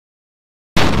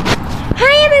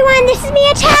this is me,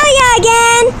 Atalia,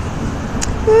 again.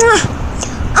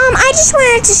 I just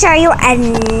wanted to show you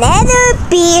another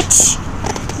beach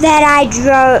that I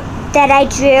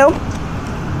drew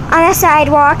on a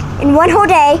sidewalk in one whole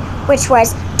day, which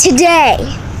was today.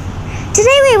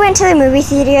 Today we went to the movie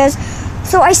theaters,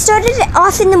 so I started it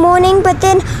off in the morning, but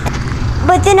then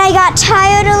I got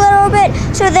tired a little bit,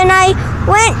 so then I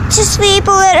went to sleep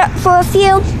for a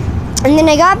few, and then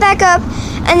I got back up,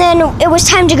 and then it was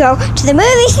time to go to the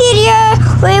movie theater.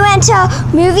 We went to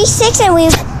movie 6, and we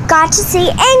got to see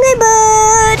Angry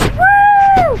Birds.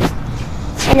 Woo!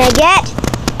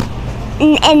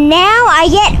 And now I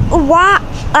get why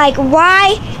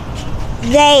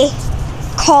they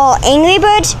call Angry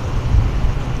Birds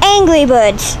Angry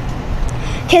Birds,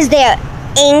 because they're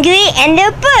angry and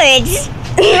they're birds.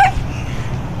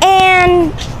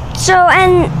 and so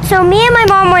me and my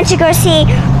mom went to go see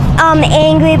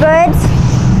Angry Birds,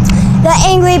 the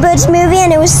Angry Birds movie,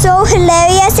 and it was so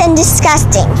hilarious and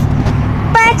disgusting.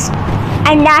 But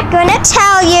I'm not gonna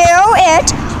tell you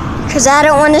it because I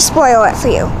don't want to spoil it for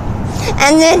you.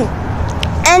 And then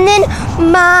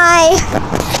my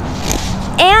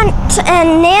aunt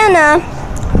and Nana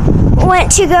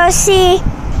went to go see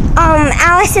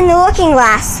Alice in the Looking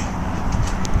Glass.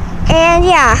 And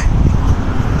yeah.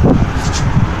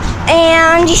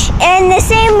 And in the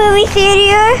same movie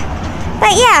theater.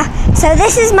 But yeah, so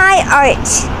this is my art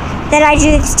that I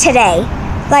drew today.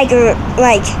 Like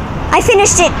I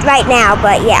finished it right now,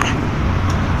 but yeah.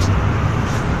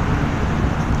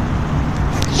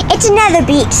 It's another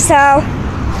beach, so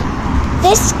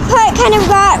this part kind of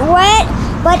got wet,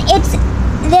 but it's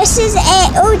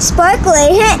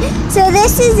sparkly. So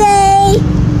this is a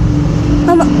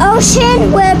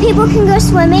ocean where people can go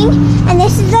swimming, and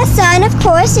this is the sun, of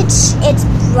course. It's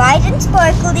bright and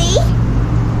sparkly.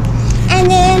 And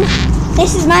then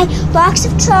this is my box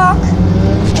of chalk,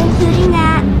 including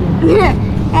that.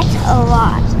 That's a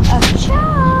lot of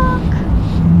chalk.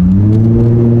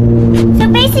 So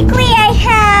basically I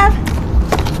have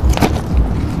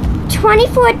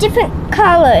 24 different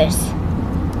colors.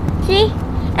 See?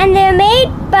 And they're made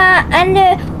by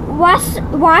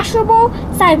washable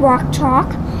sidewalk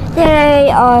chalk.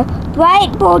 They are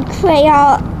bright, bold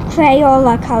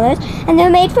Crayola colors, and they're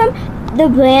made from the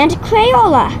brand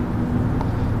Crayola.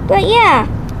 But yeah,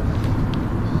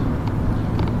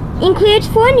 includes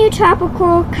 4 new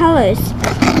tropical colors.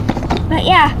 But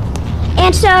yeah,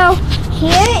 and so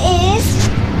here is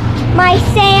my the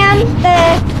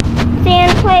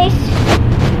sand place.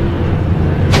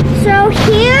 So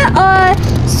here are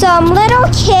some little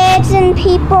kids and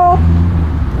people,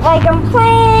 like I'm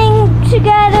playing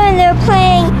together, and they're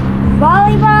playing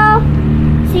volleyball.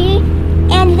 See?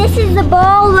 And this is the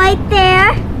ball right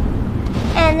there.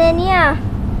 And then yeah.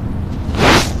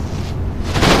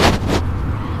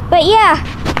 But yeah.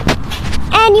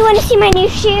 And you want to see my new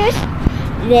shoes?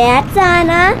 That's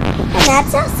Anna, and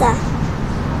that's Elsa.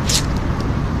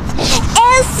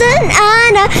 Elsa and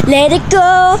Anna, let it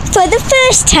go for the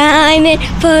first time and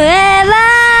forever.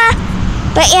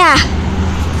 But yeah.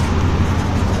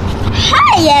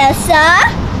 Hi Elsa.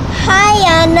 Hi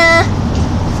Anna.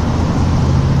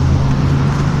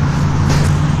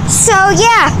 So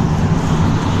yeah.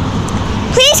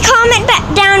 Please comment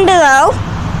down below.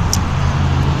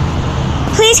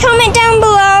 Please comment down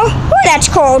below. Oh, that's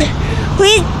cold.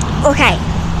 Please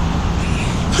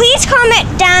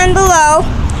comment down below.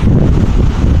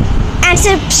 And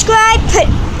subscribe,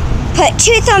 put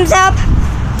 2 thumbs up,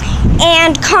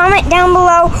 and comment down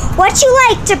below what you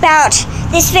liked about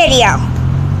this video.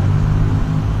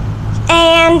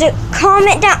 And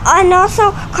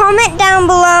also comment down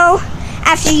below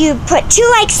after you put 2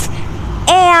 likes,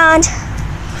 and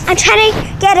I'm trying to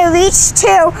get a reach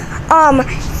to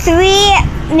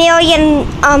 3 million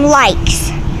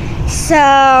likes.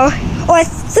 So, or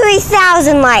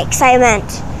 3,000 likes I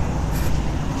meant.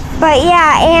 But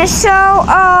yeah, and so,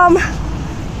 I'm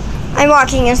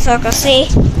walking in circles, see?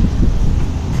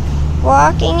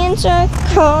 Walking in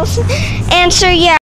circles. And so, yeah.